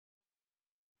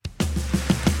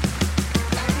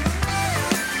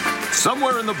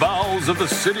Somewhere in the bowels of the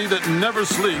city that never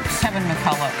sleeps, Kevin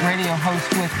McCullough, radio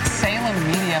host with Salem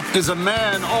Media, is a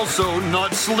man also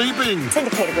not sleeping.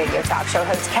 Syndicated radio talk show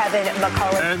host Kevin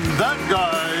McCullough. And that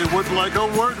guy would like a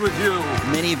word with you.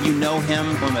 Many of you know him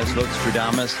as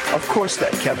Voxtradamus. Of course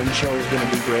that Kevin show is going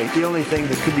to be great. The only thing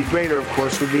that could be greater, of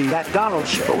course, would be that Donald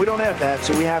show. But we don't have that,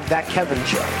 so we have that Kevin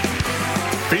show.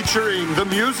 Featuring the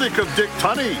music of Dick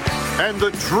Tunney and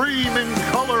the Dream in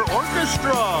Color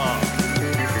Orchestra.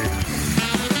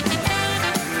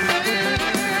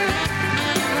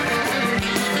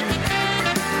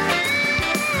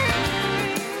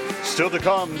 Still to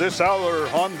come this hour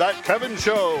on That Kevin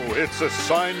Show, it's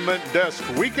Assignment Desk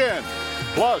Weekend.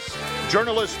 Plus,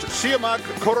 journalist Siamak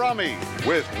Korami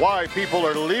with Why People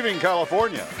Are Leaving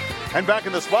California. And back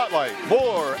in the spotlight,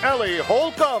 more Ellie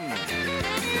Holcomb.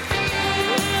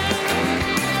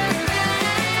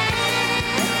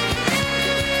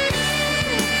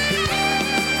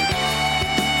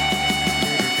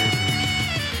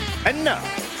 And now,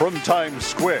 from Times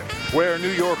Square, where New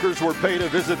Yorkers were paid a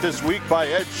visit this week by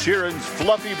Ed Sheeran's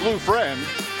fluffy blue friend,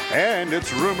 and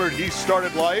it's rumored he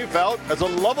started life out as a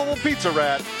lovable pizza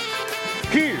rat,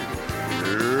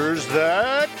 here's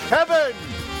That Kevin!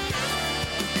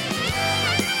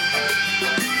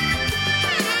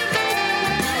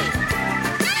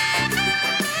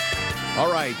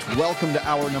 All right, welcome to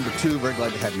hour number 2. Very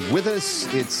glad to have you with us.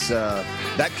 It's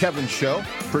That Kevin Show,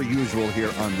 per usual,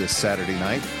 here on this Saturday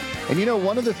night. And you know,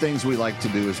 one of the things we like to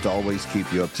do is to always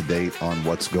keep you up to date on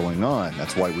what's going on.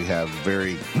 That's why we have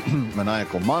very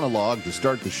maniacal monologue to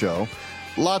start the show.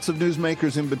 Lots of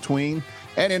newsmakers in between.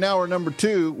 And in hour number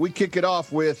 2, we kick it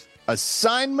off with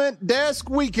Assignment Desk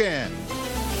Weekend.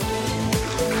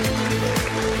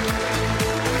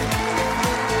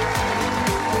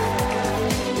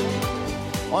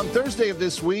 On Thursday of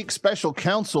this week, special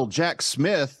counsel Jack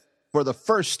Smith, for the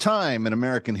first time in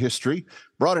American history,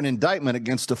 brought an indictment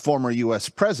against a former U.S.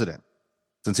 president.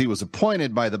 Since he was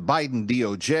appointed by the Biden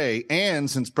DOJ, and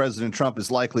since President Trump is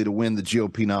likely to win the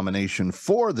GOP nomination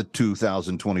for the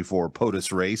 2024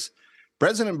 POTUS race,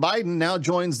 President Biden now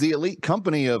joins the elite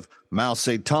company of Mao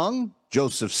Zedong,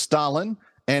 Joseph Stalin,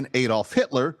 and Adolf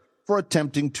Hitler for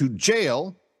attempting to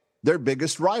jail their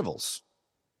biggest rivals.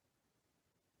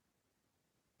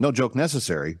 No joke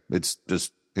necessary. It's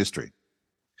just history.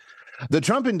 The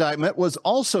Trump indictment was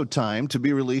also timed to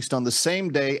be released on the same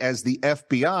day as the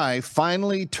FBI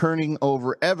finally turning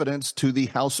over evidence to the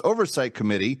House Oversight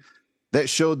Committee that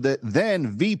showed that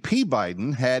then VP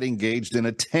Biden had engaged in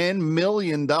a $10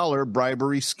 million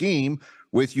bribery scheme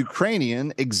with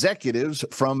Ukrainian executives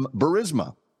from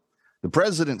Burisma. The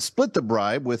president split the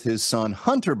bribe with his son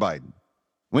Hunter Biden.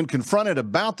 When confronted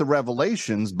about the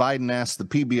revelations, Biden asked the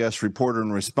PBS reporter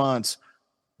in response,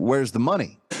 "Where's the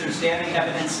money?" There's damning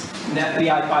evidence in the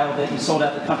FBI file that you sold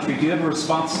out the country. Do you have a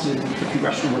response to the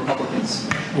congressional Republicans?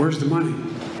 Where's the money?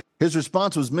 His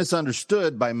response was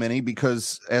misunderstood by many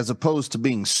because, as opposed to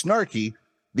being snarky,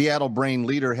 the addle-brained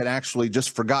leader had actually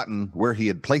just forgotten where he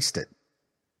had placed it.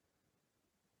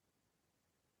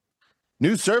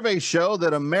 New surveys show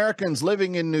that Americans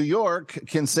living in New York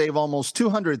can save almost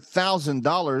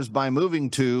 $200,000 by moving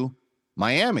to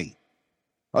Miami.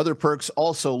 Other perks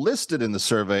also listed in the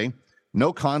survey: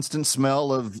 no constant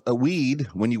smell of a weed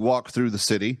when you walk through the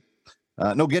city,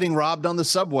 no getting robbed on the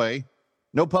subway,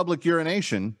 no public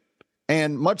urination,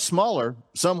 and much smaller,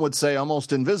 some would say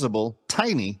almost invisible,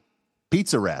 tiny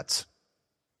pizza rats.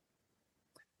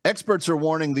 Experts are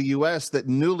warning the U.S. that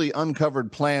newly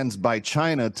uncovered plans by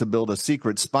China to build a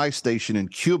secret spy station in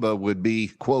Cuba would be,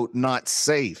 quote, not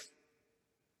safe.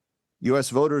 U.S.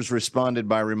 voters responded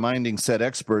by reminding said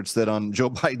experts that on Joe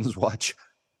Biden's watch,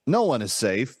 no one is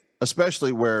safe,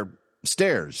 especially where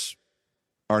stairs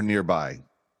are nearby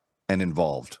and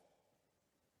involved.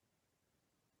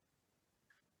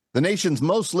 The nation's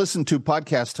most listened to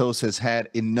podcast host has had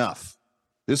enough.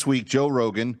 This week, Joe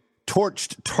Rogan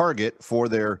torched Target for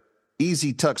their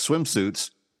Easy Tuck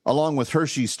swimsuits, along with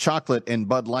Hershey's Chocolate and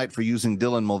Bud Light for using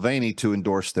Dylan Mulvaney to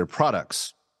endorse their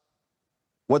products.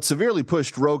 What severely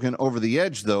pushed Rogan over the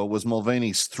edge, though, was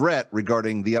Mulvaney's threat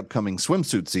regarding the upcoming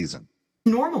swimsuit season.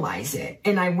 Normalize it.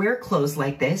 And I wear clothes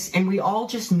like this, and we all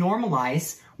just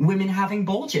normalize women having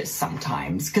bulges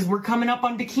sometimes because we're coming up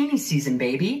on bikini season,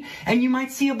 baby, and you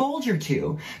might see a bulge or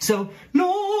two. So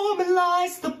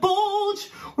normalize the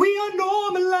bulge. We are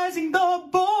normalizing the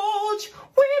bulge.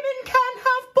 Women can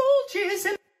have bulges.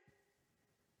 And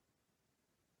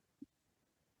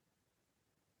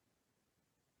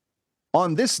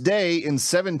on this day in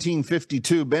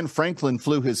 1752, Ben Franklin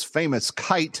flew his famous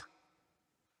kite.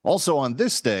 Also on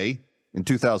this day in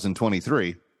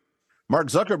 2023, Mark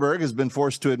Zuckerberg has been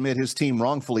forced to admit his team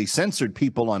wrongfully censored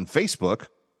people on Facebook.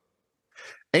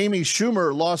 Amy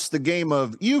Schumer lost the game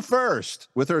of you first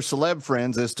with her celeb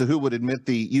friends as to who would admit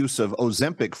the use of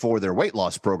Ozempic for their weight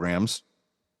loss programs.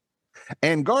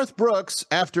 And Garth Brooks,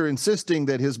 after insisting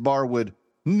that his bar would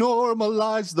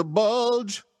normalize the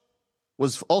bulge,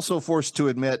 was also forced to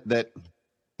admit that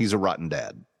he's a rotten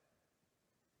dad.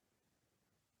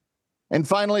 And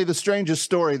finally, the strangest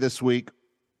story this week.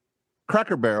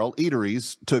 Cracker Barrel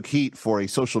Eateries took heat for a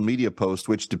social media post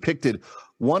which depicted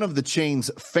one of the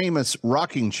chain's famous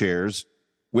rocking chairs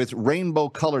with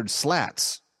rainbow-colored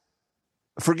slats.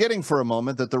 Forgetting for a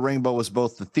moment that the rainbow was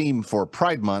both the theme for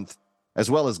Pride Month as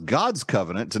well as God's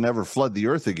covenant to never flood the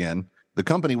earth again, the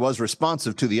company was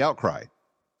responsive to the outcry.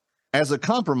 As a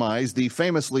compromise, the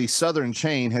famously Southern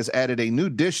chain has added a new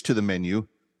dish to the menu,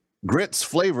 grits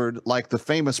flavored like the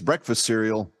famous breakfast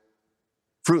cereal,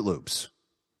 Fruit Loops.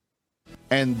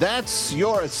 And that's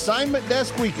your assignment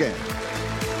desk weekend.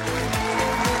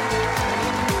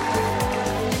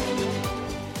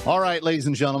 All right, ladies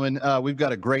and gentlemen, we've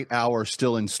got a great hour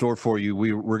still in store for you.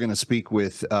 We're going to speak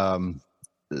with Siamak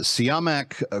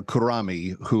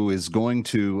Kurami, who is going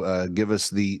to give us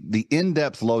the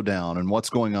in-depth lowdown on what's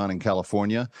going on in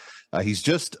California. He's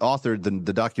just authored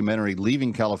the documentary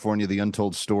Leaving California, The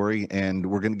Untold Story, and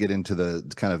we're going to get into the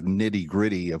kind of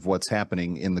nitty-gritty of what's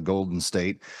happening in the Golden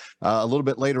State. A little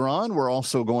bit later on, we're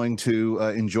also going to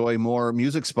enjoy more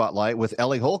Music Spotlight with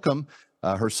Ellie Holcomb,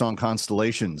 her song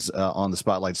Constellations on the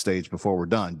Spotlight stage before we're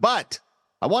done. But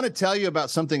I want to tell you about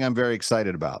something I'm very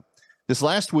excited about. This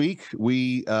last week,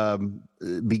 we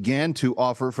began to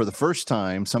offer for the first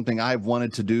time something I've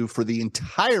wanted to do for the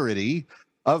entirety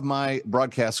of my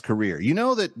broadcast career. You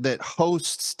know that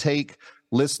hosts take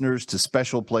listeners to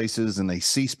special places and they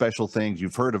see special things.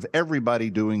 You've heard of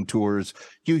everybody doing tours.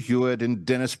 Hugh Hewitt and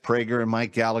Dennis Prager and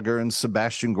Mike Gallagher and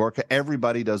Sebastian Gorka.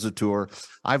 Everybody does a tour.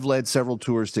 I've led several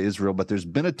tours to Israel, but there's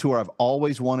been a tour I've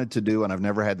always wanted to do and I've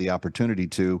never had the opportunity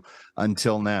to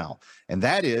until now. And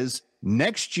that is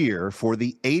next year, for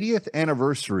the 80th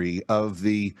anniversary of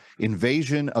the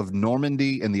invasion of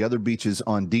Normandy and the other beaches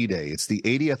on D-Day. It's the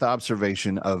 80th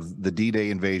observation of the D-Day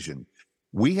invasion.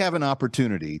 We have an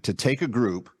opportunity to take a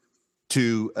group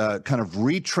to kind of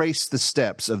retrace the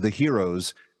steps of the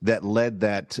heroes that led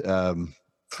that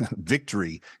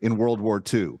victory in World War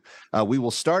II. We will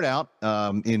start out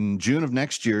in June of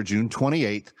next year, June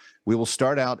 28th. We will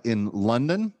start out in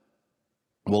London.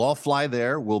 We'll all fly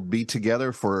there. We'll be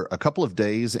together for a couple of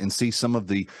days and see some of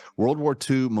the World War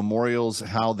II memorials,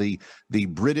 how the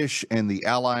British and the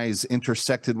Allies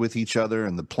intersected with each other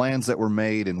and the plans that were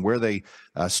made and where they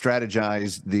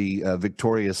strategized the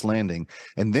victorious landing.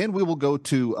 And then we will go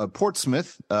to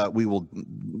Portsmouth. We will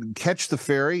catch the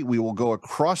ferry. We will go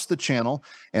across the channel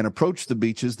and approach the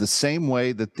beaches the same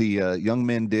way that the young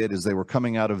men did as they were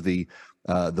coming out of the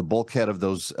bulkhead of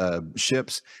those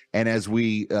ships. And as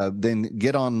we then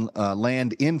get on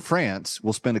land in France,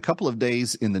 we'll spend a couple of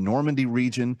days in the Normandy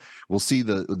region. We'll see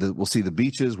we'll see the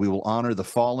beaches. We will honor the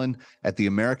fallen at the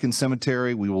American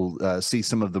Cemetery. We will see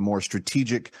some of the more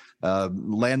strategic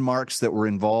landmarks that were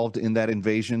involved in that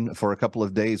invasion for a couple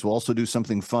of days. We'll also do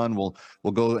something fun. We'll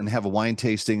go and have a wine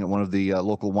tasting at one of the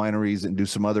local wineries and do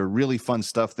some other really fun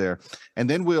stuff there. And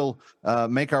then we'll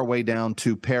make our way down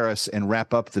to Paris and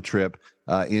wrap up the trip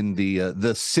in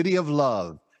the City of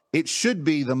Love. It should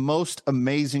be the most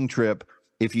amazing trip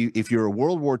if you're a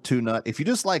World War II nut, if you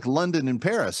just like London and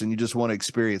Paris and you just want to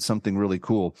experience something really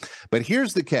cool. But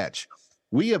here's the catch.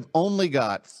 We have only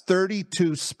got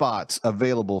 32 spots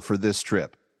available for this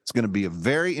trip. It's going to be a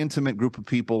very intimate group of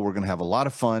people. We're going to have a lot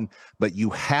of fun, but you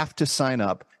have to sign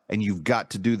up and you've got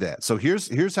to do that. So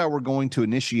here's how we're going to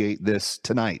initiate this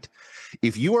tonight.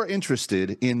 If you are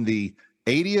interested in the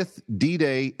 80th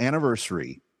D-Day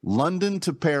anniversary London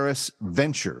to Paris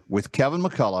venture with Kevin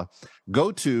McCullough,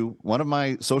 go to one of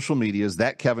my social medias,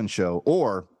 That Kevin Show,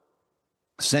 or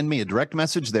send me a direct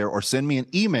message there or send me an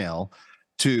email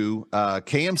to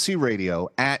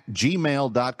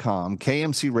kmcradio@gmail.com,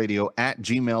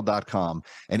 kmcradio@gmail.com,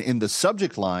 and in the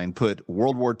subject line, put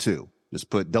World War II. Just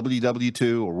put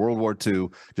WW2 or World War II.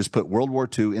 Just put World War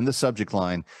II in the subject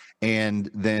line, and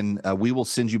then we will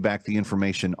send you back the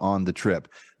information on the trip.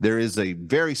 There is a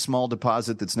very small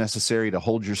deposit that's necessary to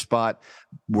hold your spot.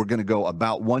 We're going to go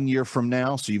about 1 year from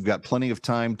now, so you've got plenty of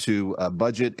time to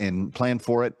budget and plan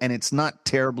for it, and it's not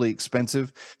terribly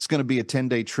expensive. It's going to be a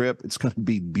 10-day trip. It's going to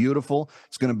be beautiful.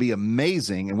 It's going to be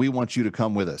amazing, and we want you to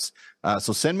come with us.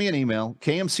 So send me an email,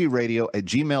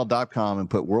 kmcradio@gmail.com, and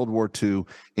put World War II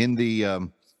in the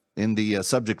in the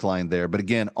subject line there. But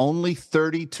again, only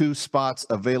 32 spots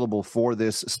available for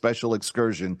this special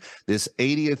excursion, this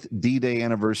 80th D-Day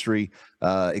anniversary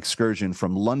excursion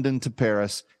from London to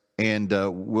Paris. And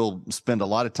we'll spend a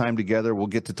lot of time together. We'll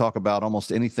get to talk about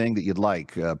almost anything that you'd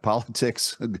like,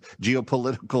 politics,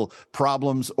 geopolitical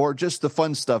problems, or just the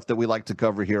fun stuff that we like to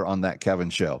cover here on That Kevin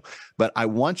Show. But I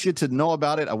want you to know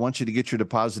about it. I want you to get your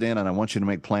deposit in, and I want you to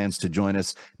make plans to join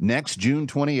us next June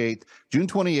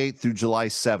 28th through July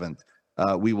 7th.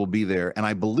 We will be there. And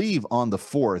I believe on the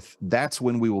 4th, that's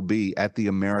when we will be at the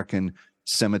American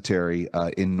Cemetery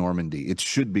in Normandy. It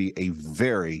should be a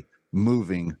very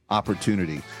moving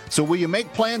opportunity. So will you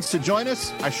make plans to join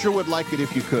us? I sure would like it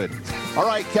if you could. All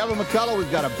right, Kevin McCullough,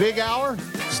 we've got a big hour.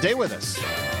 Stay with us.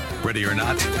 Ready or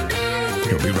not,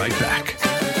 he'll be right back.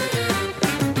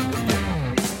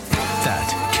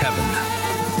 That Kevin.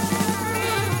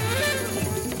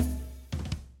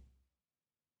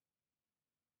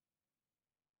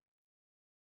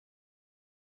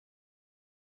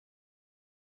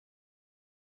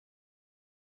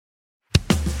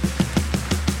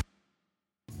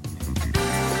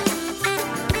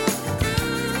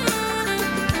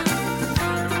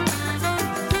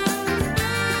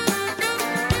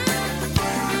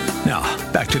 Now,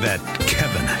 back to That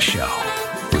Kevin Show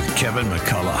with Kevin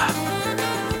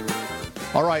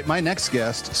McCullough. All right, my next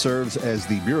guest serves as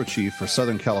the bureau chief for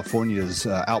Southern California's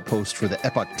outpost for the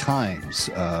Epoch Times,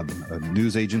 a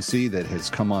news agency that has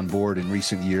come on board in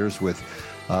recent years with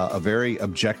a very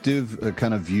objective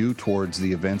kind of view towards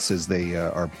the events as they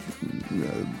are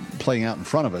playing out in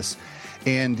front of us.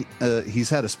 And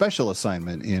he's had a special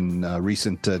assignment in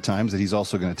recent times that he's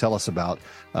also going to tell us about,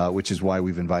 which is why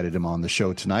we've invited him on the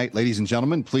show tonight. Ladies and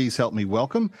gentlemen, please help me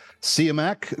welcome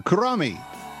Siamak Kurami.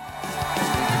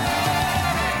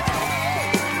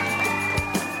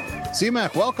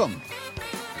 Siamak, welcome.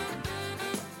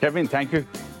 Kevin, thank you.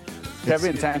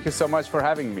 Kevin, thank you so much for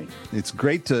having me. It's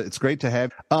great to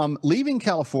have. Leaving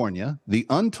California, the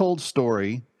untold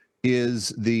story is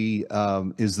the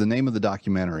name of the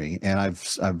documentary, and I've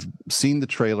seen the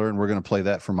trailer, and we're going to play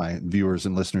that for my viewers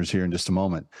and listeners here in just a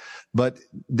moment. But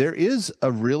there is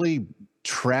a really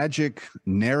tragic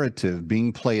narrative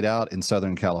being played out in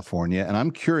Southern California, and I'm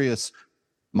curious.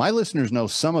 My listeners know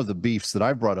some of the beefs that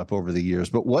I've brought up over the years,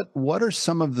 but what are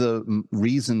some of the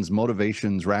reasons,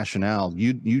 motivations, rationale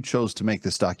you chose to make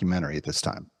this documentary at this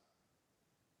time?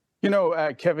 You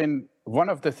know, Kevin, one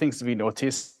of the things we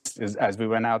noticed is as we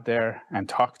went out there and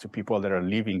talked to people that are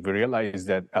leaving, we realized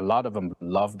that a lot of them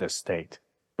love the state,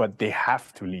 but they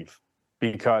have to leave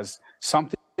because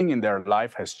something in their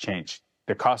life has changed.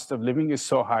 The cost of living is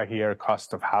so high here,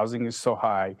 cost of housing is so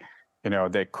high,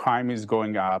 the crime is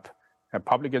going up, and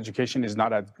public education is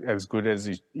not as good as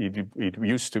it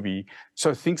used to be.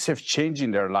 So things have changed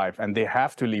in their life and they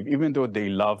have to leave, even though they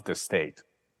love the state.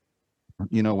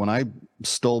 When I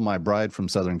stole my bride from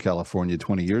Southern California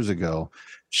 20 years ago,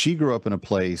 she grew up in a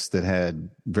place that had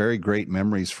very great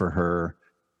memories for her,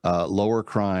 lower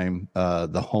crime,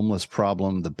 the homeless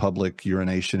problem, the public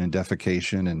urination and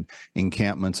defecation and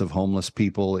encampments of homeless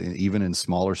people, even in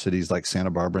smaller cities like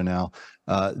Santa Barbara now.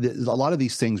 A lot of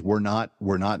these things were not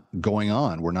going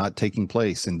on, were not taking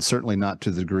place, and certainly not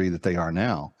to the degree that they are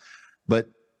now. But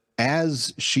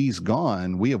as she's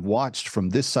gone, we have watched from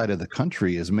this side of the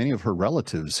country as many of her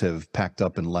relatives have packed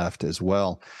up and left as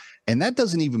well. And that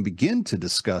doesn't even begin to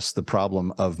discuss the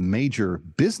problem of major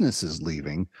businesses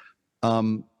leaving.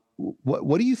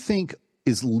 What do you think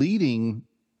is leading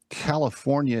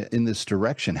California in this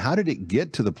direction? How did it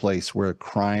get to the place where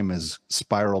crime has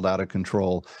spiraled out of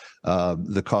control?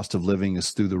 The cost of living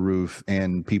is through the roof,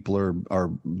 and people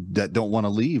are that don't want to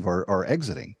leave are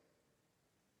exiting.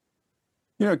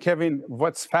 Kevin,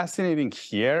 what's fascinating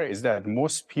here is that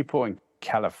most people in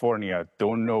California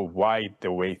don't know why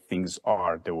the way things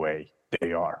are the way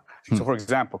they are. So, for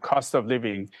example, cost of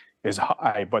living is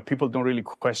high, but people don't really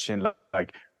question,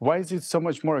 like, why is it so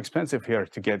much more expensive here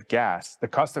to get gas? The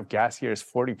cost of gas here is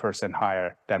 40%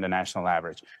 higher than the national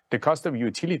average. The cost of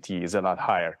utility is a lot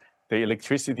higher. The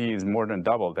electricity is more than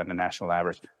double than the national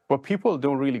average. But people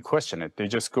don't really question it. They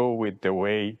just go with the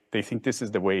way they think this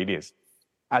is the way it is.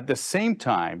 At the same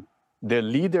time, the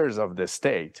leaders of the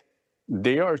state,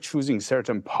 they are choosing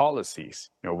certain policies.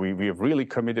 We have really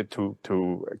committed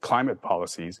to climate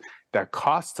policies that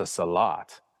cost us a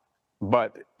lot,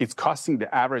 but it's costing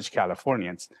the average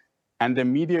Californians. And the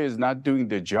media is not doing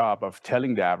the job of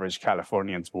telling the average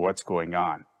Californians what's going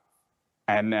on.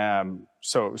 And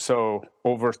so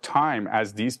over time,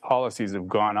 as these policies have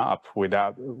gone up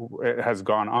without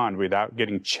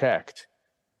getting checked,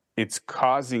 it's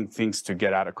causing things to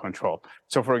get out of control.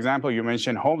 So, for example, you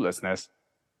mentioned homelessness.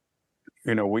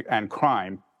 and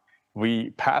crime,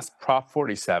 we passed Prop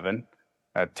 47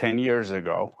 10 years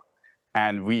ago,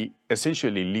 and we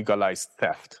essentially legalized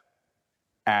theft.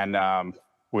 And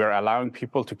we're allowing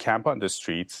people to camp on the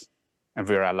streets, and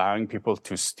we're allowing people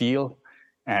to steal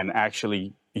and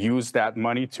actually use that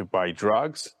money to buy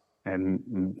drugs.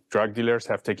 And drug dealers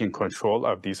have taken control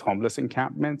of these homeless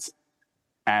encampments.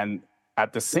 And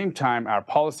at the same time, our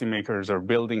policymakers are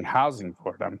building housing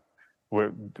for them.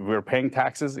 We're paying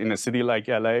taxes in a city like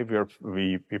LA.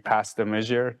 We passed a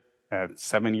measure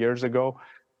 7 years ago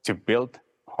to build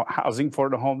housing for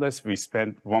the homeless. We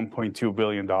spent $1.2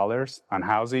 billion on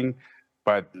housing,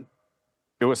 but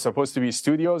it was supposed to be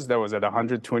studios that was at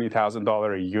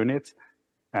 $120,000 a unit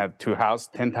to house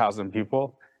 10,000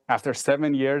 people. After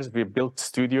 7 years, we built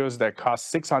studios that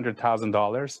cost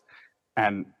 $600,000,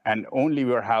 and only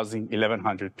we were housing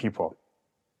 1,100 people.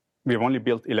 We've only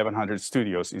built 1,100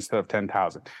 studios instead of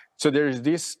 10,000. So there is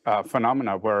this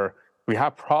phenomena where we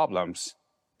have problems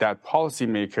that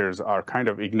policymakers are kind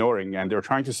of ignoring, and they're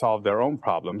trying to solve their own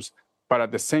problems. But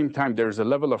at the same time, there's a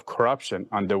level of corruption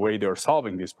on the way they're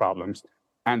solving these problems.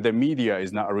 And the media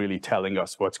is not really telling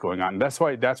us what's going on. That's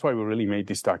why we really made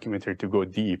this documentary, to go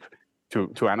deep,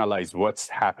 to analyze what's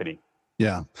happening.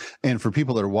 Yeah. And for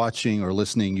people that are watching or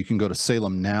listening, you can go to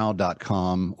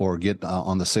salemnow.com or get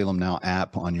on the Salem Now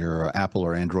app on your Apple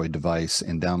or Android device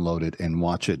and download it and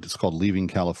watch it. It's called Leaving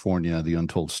California, The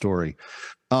Untold Story.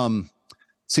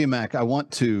 Siamak, I want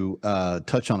to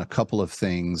touch on a couple of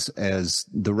things as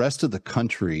the rest of the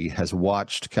country has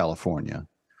watched California.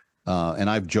 And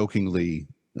I've jokingly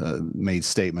made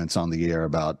statements on the air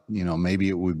about, maybe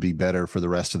it would be better for the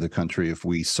rest of the country if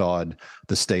we sawed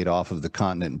the state off of the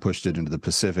continent and pushed it into the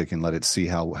Pacific and let it see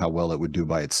how well it would do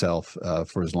by itself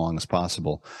for as long as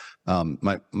possible.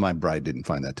 My bride didn't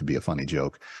find that to be a funny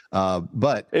joke.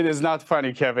 But it is not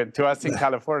funny, Kevin, to us in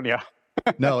California.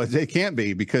 No, it can't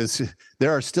be, because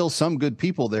there are still some good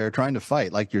people there trying to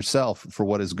fight, like yourself, for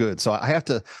what is good. So I have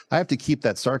to keep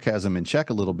that sarcasm in check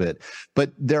a little bit.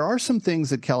 But there are some things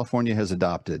that California has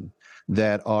adopted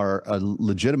that are a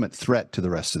legitimate threat to the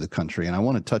rest of the country. And I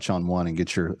want to touch on one and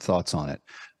get your thoughts on it.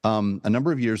 A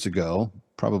number of years ago,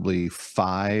 probably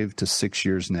 5 to 6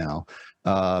 years now,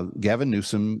 Gavin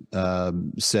Newsom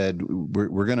said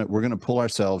we're gonna pull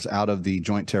ourselves out of the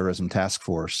Joint Terrorism Task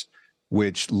Force,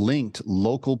 which linked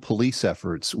local police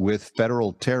efforts with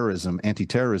federal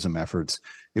anti-terrorism efforts.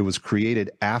 It was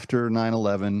created after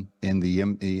 9/11 in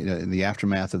the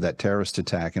aftermath of that terrorist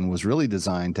attack, and was really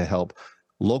designed to help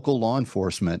local law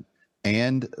enforcement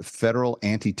and federal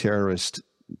anti-terrorist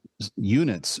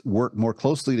units work more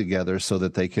closely together so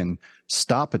that they can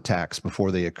stop attacks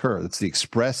before they occur. That's the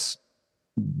express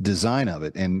design of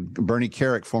it. And Bernie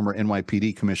Carrick, former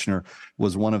NYPD commissioner,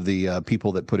 was one of the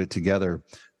people that put it together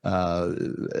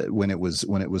when it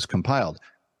was compiled.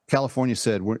 California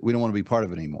said we don't want to be part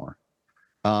of it anymore.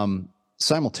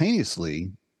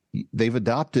 Simultaneously, they've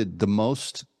adopted the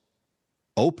most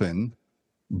open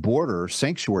border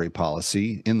sanctuary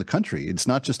policy in the country. It's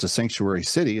not just a sanctuary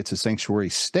city, it's a sanctuary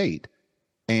state.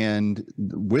 And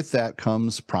with that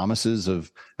comes promises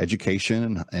of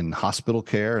education and hospital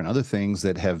care and other things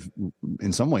that have,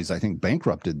 in some ways, I think,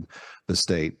 bankrupted the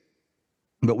state.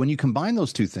 But when you combine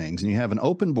those two things and you have an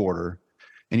open border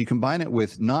and you combine it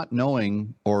with not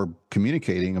knowing or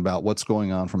communicating about what's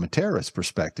going on from a terrorist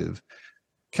perspective,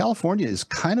 California is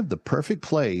kind of the perfect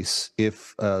place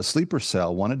if a sleeper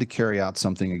cell wanted to carry out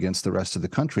something against the rest of the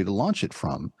country to launch it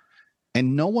from.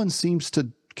 And no one seems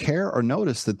to care or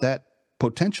notice that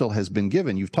potential has been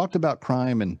given. You've talked about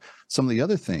crime and some of the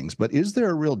other things, but is there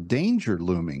a real danger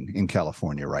looming in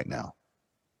California right now?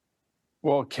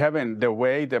 Well, Kevin, the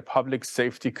way the Public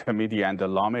Safety Committee and the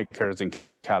lawmakers in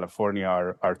California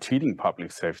are treating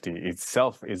public safety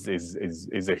itself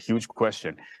is a huge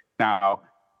question. Now,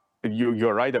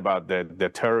 you're right about the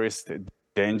terrorist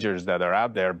dangers that are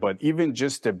out there, but even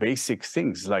just the basic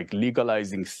things like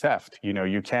legalizing theft, you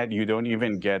don't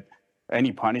even get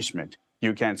any punishment.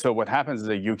 So what happens is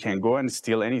that you can go and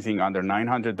steal anything under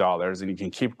 $900, and you can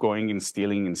keep going and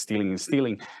stealing and stealing and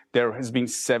stealing. There has been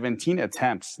 17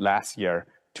 attempts last year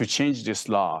to change this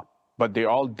law, but they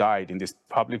all died in this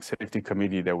public safety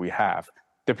committee that we have.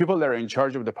 The people that are in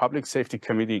charge of the public safety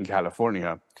committee in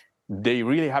California, they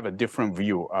really have a different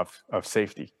view of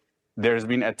safety. There's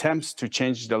been attempts to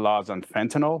change the laws on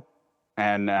fentanyl,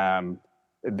 and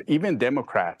even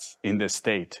Democrats in the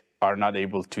state are not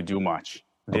able to do much.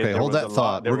 Okay, hold that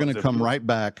thought. We're going to come right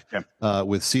back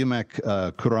with Siamak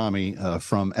Kurami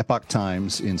from Epoch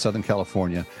Times in Southern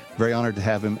California. Very honored to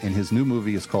have him. And his new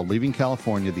movie is called Leaving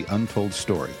California, The Untold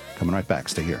Story. Coming right back.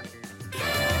 Stay here.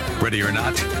 Ready or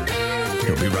not,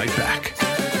 He'll be right back.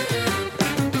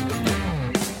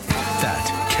 That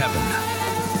Kevin.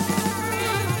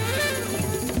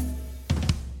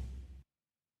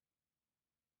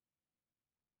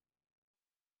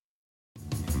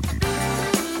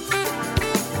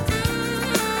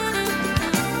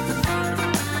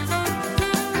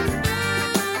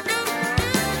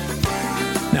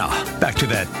 Now, back to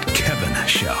That Kevin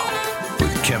Show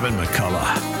with Kevin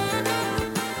McCullough.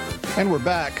 And we're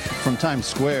back from Times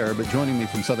Square, but joining me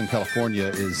from Southern California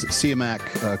is Siamak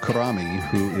Kurami,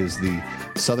 who is the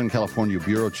Southern California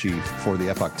bureau chief for the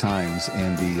Epoch Times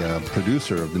and the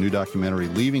producer of the new documentary,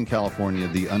 Leaving California,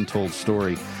 The Untold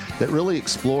Story, that really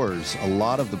explores a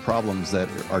lot of the problems that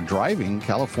are driving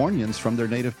Californians from their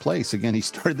native place. Again, he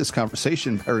started this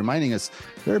conversation by reminding us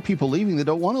there are people leaving that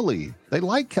don't want to leave. They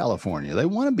like California. They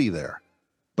want to be there.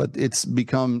 But it's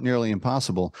become nearly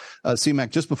impossible. Siamak,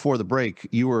 just before the break,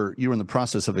 you were in the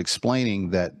process of explaining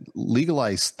that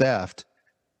legalized theft,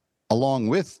 along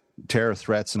with terror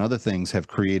threats and other things, have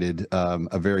created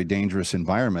a very dangerous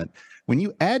environment. When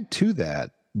you add to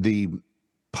that the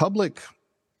public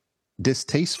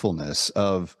distastefulness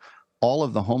of all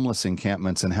of the homeless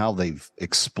encampments and how they've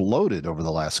exploded over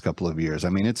the last couple of years, I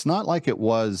mean, it's not like it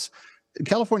was.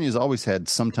 California has always had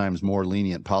sometimes more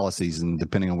lenient policies, and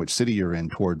depending on which city you're in,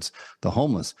 towards the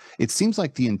homeless. It seems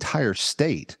like the entire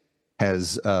state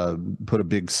has put a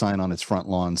big sign on its front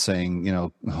lawn saying, you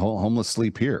know, homeless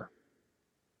sleep here.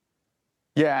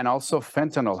 Yeah, and also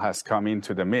fentanyl has come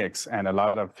into the mix, and a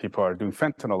lot of people are doing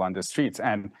fentanyl on the streets.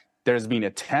 And there's been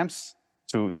attempts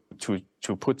to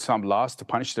put some laws to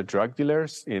punish the drug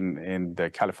dealers in the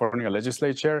California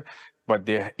legislature. But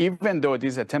even though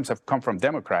these attempts have come from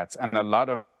Democrats, and a lot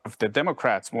of the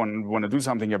Democrats want to do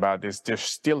something about this, they're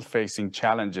still facing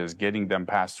challenges getting them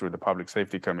passed through the Public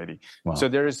Safety Committee. Wow. So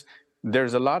there's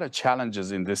a lot of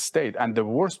challenges in this state. And the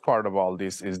worst part of all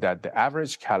this is that the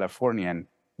average Californian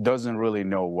doesn't really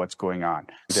know what's going on.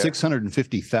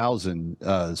 650,000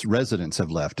 residents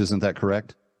have left. Isn't that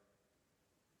correct?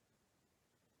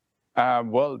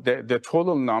 Well, the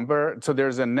total number, so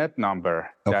there's a net number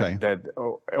that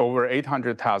over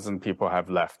 800,000 people have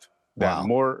left. Wow.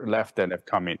 More left than have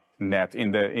come in net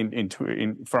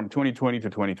from 2020 to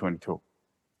 2022.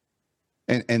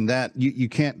 And that you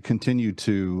can't continue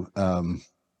to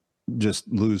just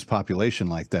lose population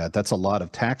like that. That's a lot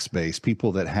of tax base,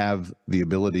 people that have the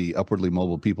ability, upwardly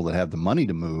mobile people that have the money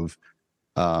to move.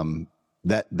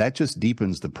 That just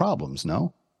deepens the problems,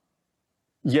 no?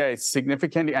 Yeah, it's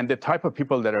significantly, and the type of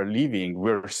people that are leaving,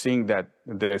 we're seeing that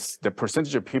the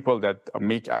percentage of people that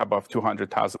make above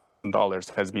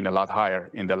 $200,000 has been a lot higher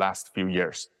in the last few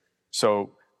years.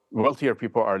 So wealthier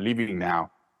people are leaving now,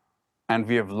 and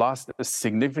we have lost a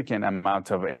significant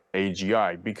amount of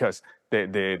AGI because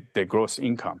the gross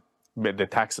income, the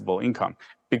taxable income,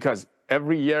 because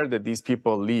every year that these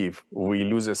people leave, we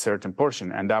lose a certain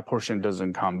portion, and that portion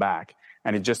doesn't come back,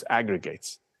 and it just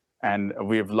aggregates. And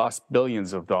we have lost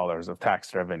billions of dollars of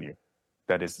tax revenue.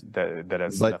 That has.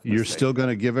 But you're still going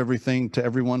to give everything to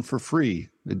everyone for free.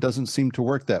 It doesn't seem to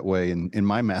work that way in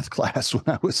my math class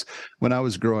when I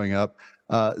was growing up.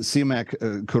 Siamak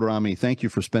Kurami, thank you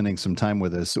for spending some time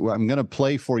with us. I'm going to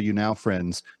play for you now,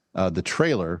 friends, the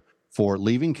trailer for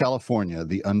Leaving California,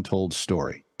 The Untold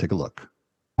Story. Take a look.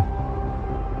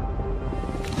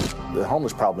 The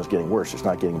homeless problem is getting worse. It's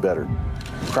not getting better.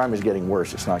 Crime is getting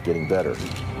worse. It's not getting better.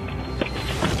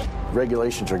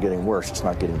 Regulations are getting worse. It's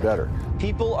not getting better.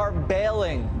 People are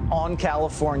bailing on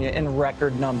California in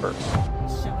record numbers.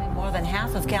 Showing more than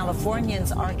half of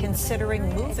Californians are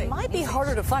considering moving. It might be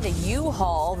harder to find a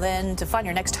U-Haul than to find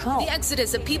your next home. The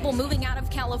exodus of people moving out of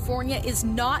California is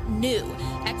not new.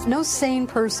 No sane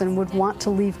person would want to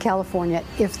leave California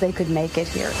if they could make it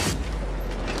here.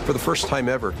 For the first time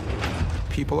ever,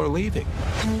 people are leaving.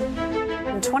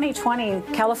 In 2020,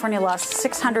 California lost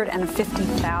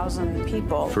 650,000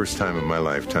 people. First time in my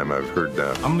lifetime I've heard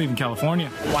that. I'm leaving California.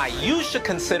 Why you should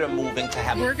consider moving to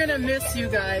heaven. We're gonna miss you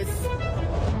guys.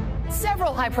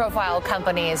 Several high-profile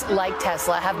companies like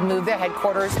Tesla have moved their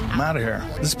headquarters. I'm out of here.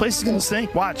 This place is gonna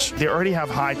sink. Watch, they already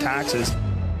have high taxes.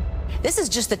 This is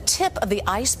just the tip of the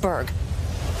iceberg.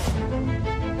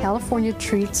 California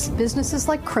treats businesses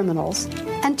like criminals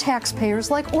and taxpayers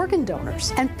like organ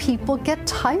donors, and people get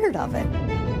tired of it.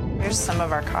 Here's some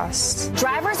of our costs.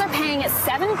 Drivers are paying at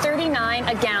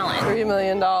 $7.39 a gallon. $3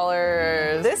 million.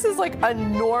 This is like a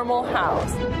normal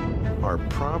house. Our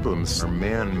problems are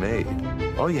man-made.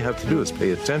 All you have to do is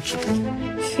pay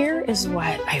attention. Here is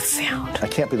what I found. I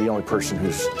can't be the only person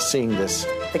who's seeing this.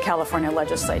 The California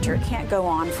legislature can't go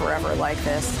on forever like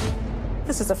this.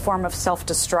 This is a form of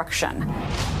self-destruction.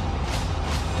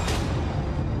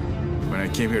 When I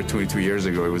came here 22 years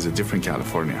ago, it was a different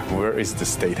California. Where is the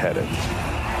state headed?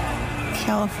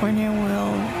 California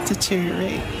will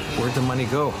deteriorate. Where'd the money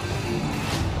go?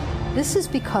 This is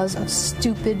because of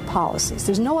stupid policies.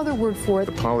 There's no other word for it.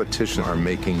 The politicians are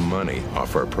making money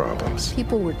off our problems.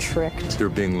 People were tricked. They're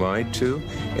being lied to,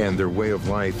 and their way of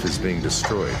life is being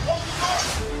destroyed.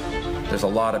 There's a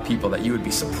lot of people that you would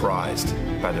be surprised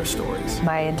by their stories.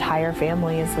 My entire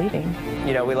family is leaving.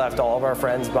 You know, we left all of our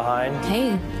friends behind.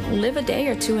 Hey, live a day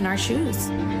or two in our shoes.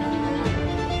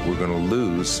 We're going to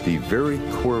lose the very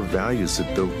core values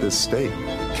that built this state.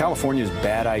 California's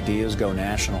bad ideas go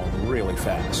national really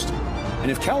fast. And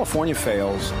if California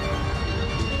fails,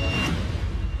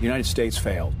 the United States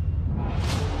failed.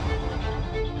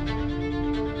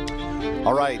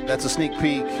 All right, that's a sneak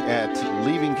peek at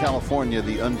Leaving California,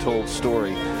 The Untold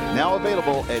Story. Now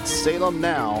available at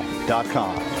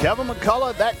salemnow.com. Kevin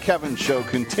McCullough, That Kevin Show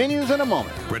continues in a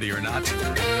moment. Ready or not,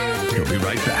 he'll be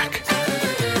right back.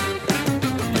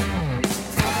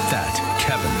 That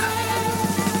Kevin.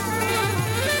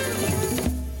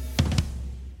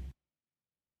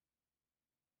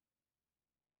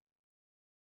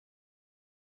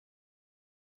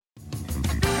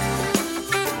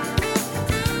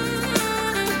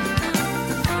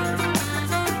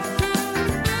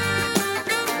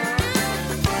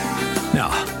 Now,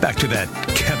 back to That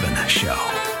Kevin Show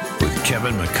with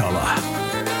Kevin McCullough.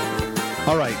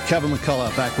 All right, Kevin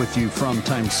McCullough back with you from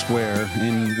Times Square,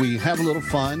 and we have a little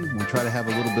fun. We try to have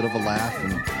a little bit of a laugh,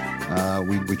 and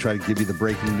we try to give you the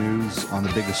breaking news on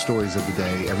the biggest stories of the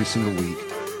day every single week.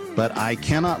 But I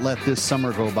cannot let this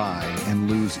summer go by and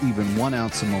lose even 1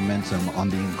 ounce of momentum on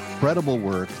the incredible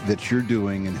work that you're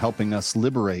doing in helping us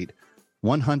liberate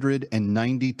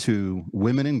 192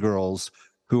 women and girls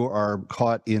who are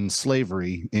caught in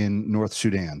slavery in North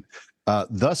Sudan.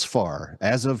 Thus far,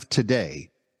 as of today,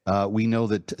 we know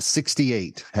that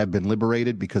 68 have been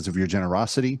liberated because of your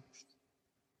generosity.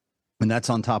 And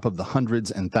that's on top of the hundreds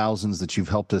and thousands that you've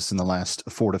helped us in the last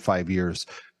 4 to 5 years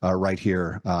right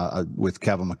here with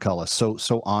Kevin McCullough.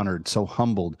 So honored, so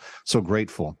humbled, so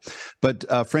grateful. But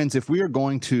friends, if we are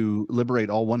going to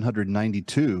liberate all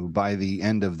 192 by the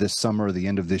end of this summer or the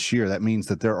end of this year, that means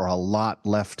that there are a lot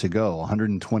left to go,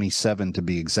 127 to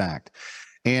be exact.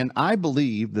 And I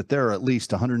believe that there are at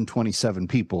least 127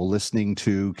 people listening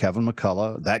to Kevin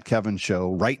McCullough, That Kevin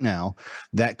Show right now,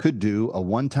 that could do a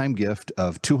one-time gift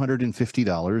of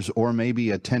 $250, or maybe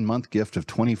a 10-month gift of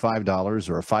 $25,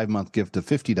 or a 5-month gift of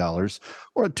 $50,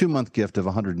 or a 2-month gift of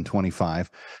 $125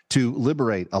 to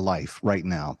liberate a life right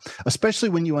now, especially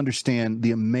when you understand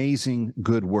the amazing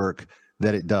good work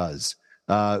that it does.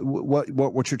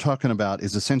 What you're talking about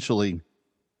is essentially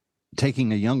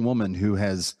taking a young woman who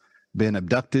has been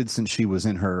abducted since she was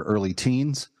in her early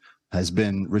teens, has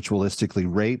been ritualistically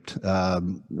raped,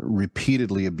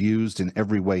 repeatedly abused in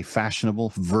every way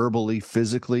fashionable, verbally,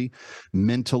 physically,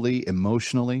 mentally,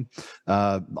 emotionally,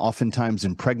 oftentimes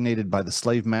impregnated by the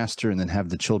slave master and then have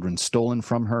the children stolen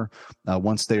from her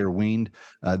once they are weaned.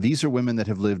 These are women that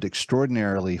have lived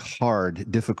extraordinarily hard,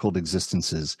 difficult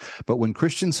existences. But when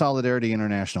Christian Solidarity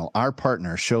International, our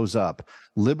partner, shows up,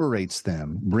 liberates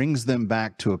them, brings them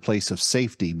back to a place of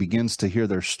safety, begins to hear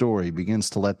their story, begins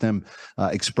to let them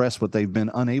express what they've been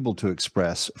unable to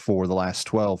express for the last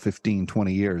 12, 15,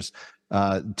 20 years.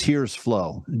 Tears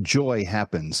flow, joy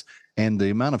happens, and the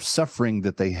amount of suffering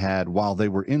that they had while they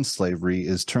were in slavery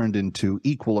is turned into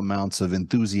equal amounts of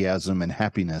enthusiasm and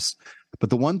happiness. But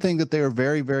the one thing that they are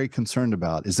very, very concerned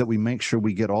about is that we make sure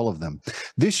we get all of them.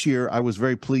 This year, I was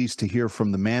very pleased to hear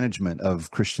from the management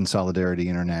of Christian Solidarity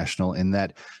International in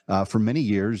that for many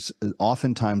years,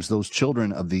 oftentimes those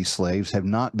children of these slaves have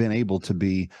not been able to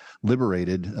be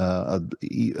liberated,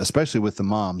 especially with the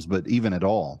moms, but even at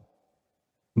all.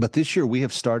 But this year, we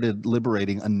have started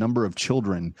liberating a number of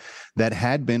children that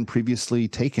had been previously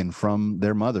taken from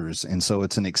their mothers. And so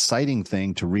it's an exciting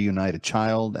thing to reunite a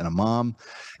child and a mom.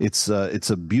 It's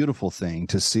a beautiful thing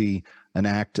to see an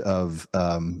act of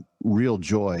real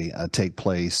joy take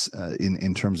place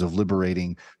in terms of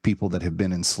liberating people that have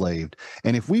been enslaved.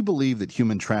 And if we believe that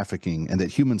human trafficking and that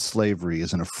human slavery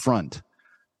is an affront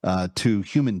to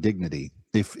human dignity,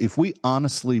 if we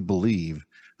honestly believe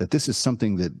that this is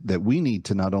something that we need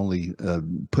to not only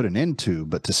put an end to,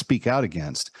 but to speak out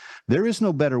against, there is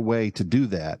no better way to do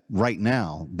that right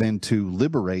now than to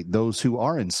liberate those who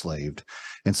are enslaved.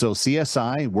 And so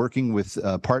CSI, working with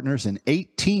partners in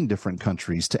 18 different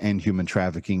countries to end human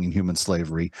trafficking and human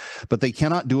slavery, but they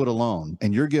cannot do it alone.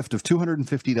 And your gift of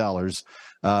 $250,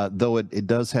 though it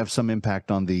does have some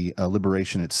impact on the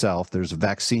liberation itself, there's a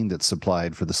vaccine that's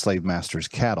supplied for the slave master's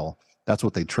cattle. That's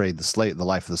what they trade the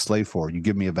life of the slave for. You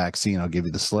give me a vaccine, I'll give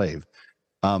you the slave.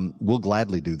 we'll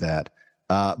gladly do that.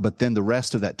 But then the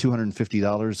rest of that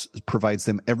 $250 provides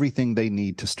them everything they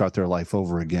need to start their life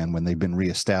over again when they've been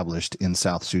reestablished in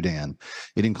South Sudan.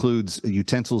 It includes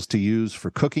utensils to use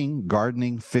for cooking,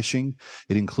 gardening, fishing.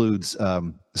 It includes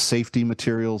safety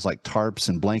materials like tarps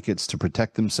and blankets to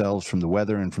protect themselves from the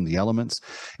weather and from the elements.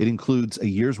 It includes a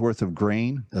year's worth of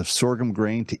grain, of sorghum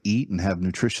grain to eat and have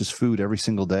nutritious food every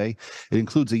single day. It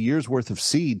includes a year's worth of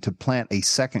seed to plant a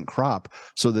second crop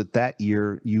so that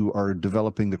year you are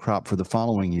developing the crop for the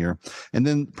following year. And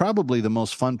then probably the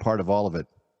most fun part of all of it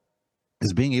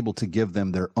is being able to give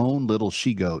them their own little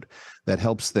she-goat that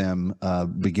helps them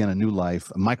begin a new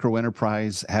life, a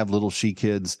micro-enterprise, have little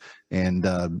she-kids, and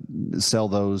sell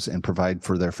those and provide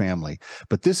for their family.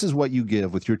 But this is what you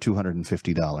give with your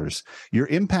 $250. You're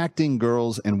impacting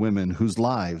girls and women whose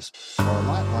lives are a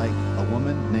lot like a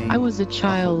woman named... I was a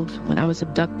child when I was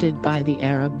abducted by the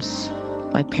Arabs.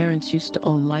 My parents used to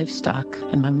own livestock,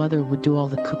 and my mother would do all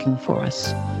the cooking for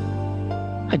us.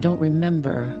 I don't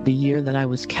remember the year that I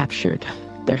was captured.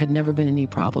 There had never been any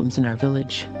problems in our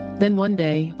village. Then one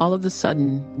day, all of a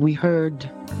sudden, we heard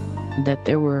that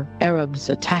there were Arabs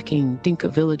attacking Dinka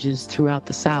villages throughout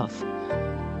the south.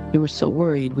 We were so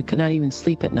worried we could not even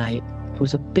sleep at night. It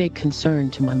was a big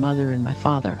concern to my mother and my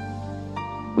father.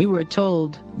 We were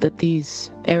told that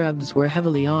these Arabs were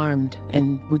heavily armed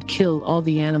and would kill all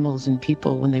the animals and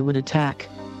people when they would attack.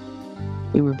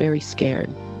 We were very scared.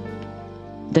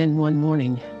 Then one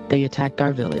morning, they attacked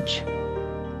our village.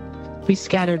 We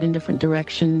scattered in different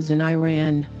directions and I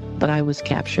ran, but I was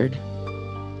captured.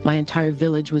 My entire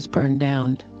village was burned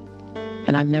down,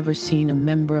 and I've never seen a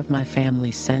member of my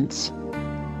family since.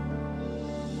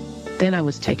 Then I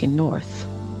was taken north,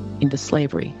 into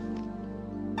slavery.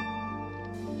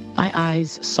 My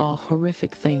eyes saw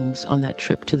horrific things on that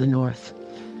trip to the north.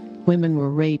 Women were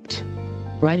raped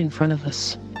right in front of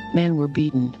us. Men were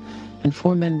beaten, and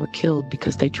 4 men were killed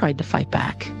because they tried to fight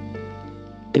back.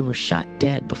 They were shot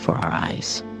dead before our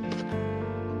eyes.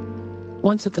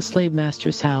 Once at the slave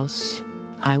master's house,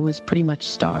 I was pretty much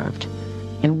starved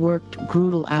and worked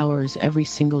brutal hours every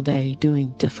single day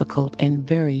doing difficult and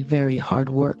very, very hard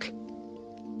work.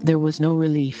 There was no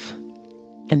relief.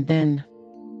 And then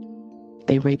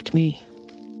they raped me.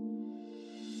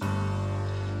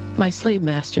 My slave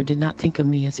master did not think of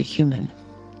me as a human.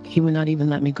 He would not even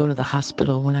let me go to the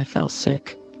hospital when I fell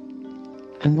sick.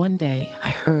 And one day I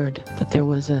heard that there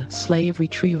was a slave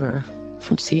retriever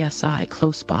from CSI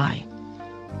close by.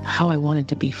 How I wanted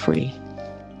to be free.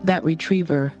 That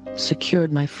retriever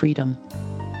secured my freedom.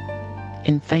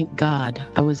 And thank God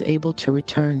I was able to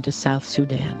return to South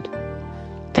Sudan.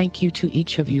 Thank you to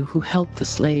each of you who helped the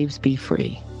slaves be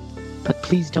free. But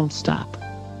please don't stop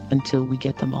until we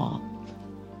get them all.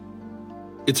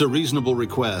 It's a reasonable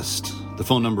request. The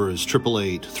phone number is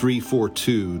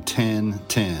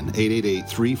 888-342-1010,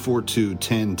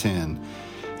 888-342-1010.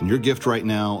 And your gift right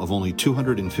now of only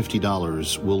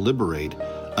 $250 will liberate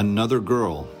another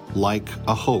girl like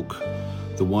Ahok,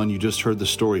 the one you just heard the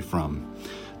story from.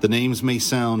 The names may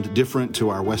sound different to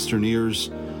our Western ears,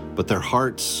 but their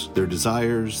hearts, their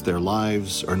desires, their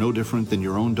lives are no different than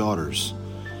your own daughters.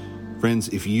 Friends,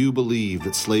 if you believe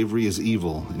that slavery is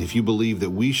evil, and if you believe that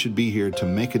we should be here to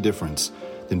make a difference,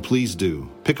 then please do.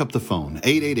 Pick up the phone,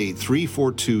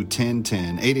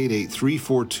 888-342-1010,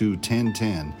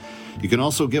 888-342-1010. You can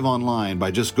also give online by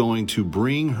just going to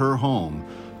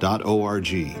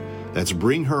bringherhome.org. That's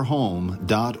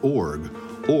bringherhome.org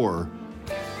or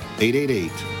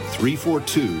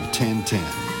 888-342-1010.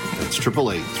 That's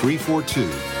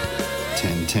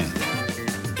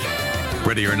 888-342-1010.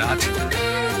 Ready or not?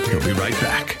 We'll be right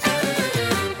back.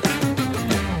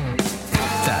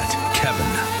 That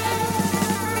Kevin.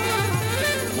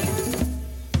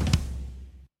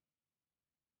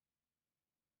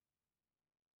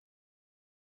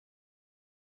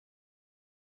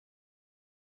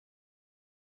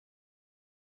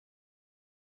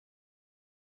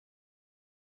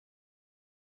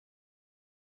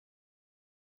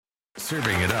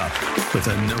 Serving it up with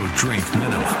a no-drink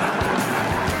minimum.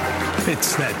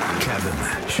 It's that Kevin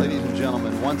show. Ladies and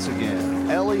gentlemen, once again,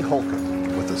 Ellie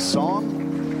Holcomb with a song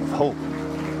of hope.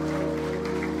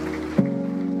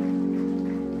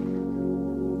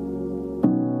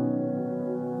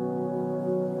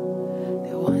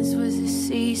 There once was a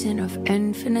season of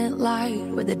infinite light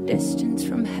where the distance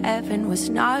from heaven was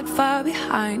not far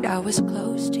behind. I was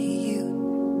close to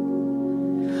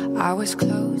you. I was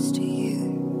close to you.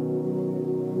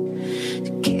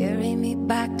 Carry me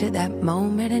back to that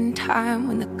moment in time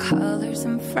when the colors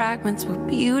and fragments were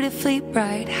beautifully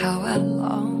bright. How I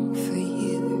long for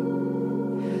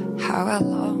you. How I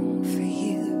long for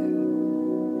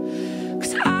you.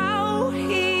 'Cause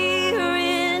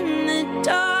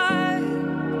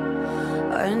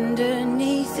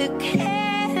underneath the canopy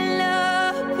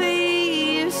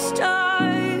of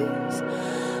stars,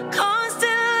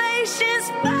 constellations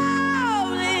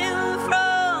falling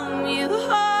from your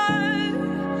heart.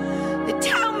 They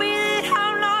tell me that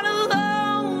I'm not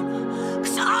alone,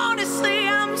 'cause honestly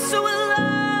I'm so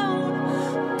alone.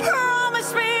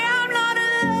 Promise me I'm not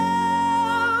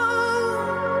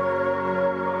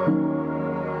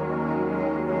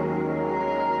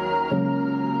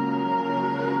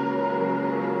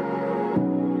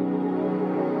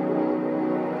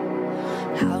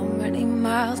How many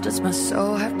miles does my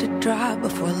soul have to drive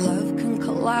before love can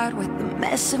collide with the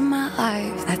mess of my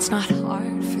life? That's not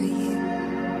hard for you.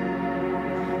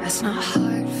 That's not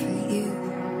hard for you.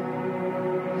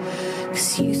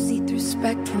 'Cause you see through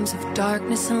spectrums of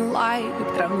darkness and light,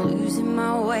 but I'm losing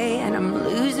my way and I'm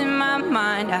losing my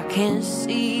mind. I can't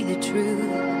see the truth.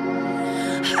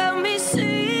 Help me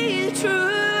see the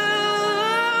truth.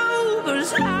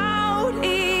 'Cause out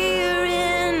here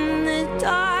in the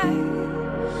dark,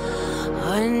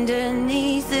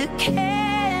 underneath the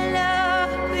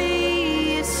canopy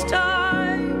of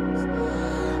stars,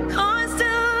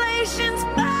 constellations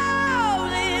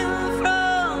falling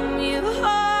from your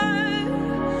heart.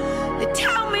 They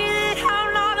tell me that I'm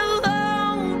not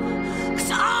alone,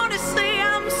 'cause honestly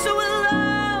I'm so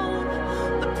alone.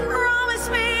 But promise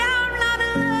me I'm not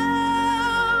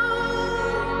alone.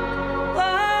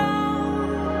 Whoa.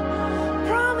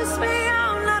 Promise me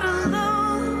I'm not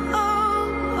alone.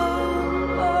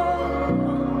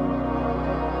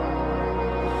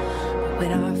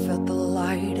 When I felt the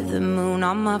light of the moon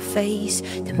on my face,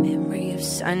 the memory of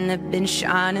sun had been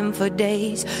shining for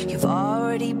days. You've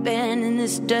already been in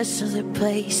this desolate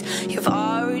place. You've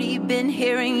already been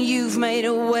here and you've made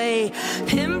a way.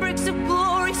 Pinbricks of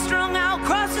glory strung out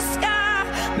across the sky.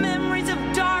 Memories of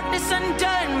darkness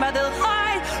undone by the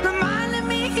light, reminding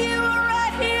me you were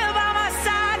right here by my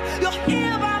side. You're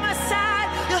here by my side.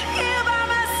 You're here by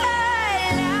my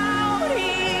side. Out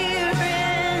here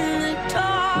in the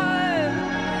dark,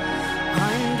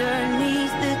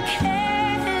 underneath the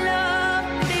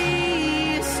canopy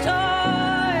of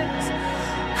stars,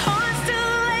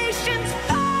 constellations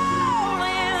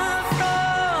falling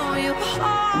from your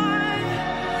heart.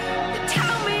 They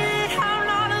tell me that I'm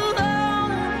not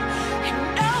alone, and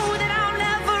know that I'm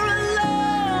never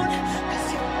alone. 'Cause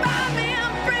you find me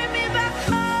and bring me back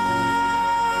home.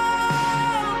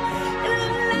 And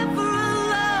I'm never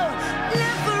alone,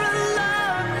 never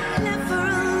alone, never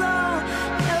alone,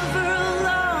 never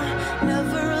alone,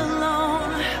 never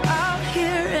alone. Out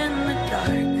here in the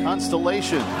dark.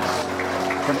 Constellations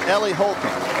from Ellie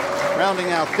Holcomb, rounding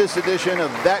out this edition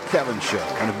of That Kevin Show.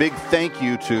 And a big thank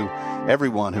you to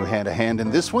everyone who had a hand in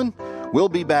this one. We'll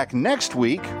be back next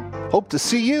week. Hope to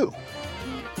see you.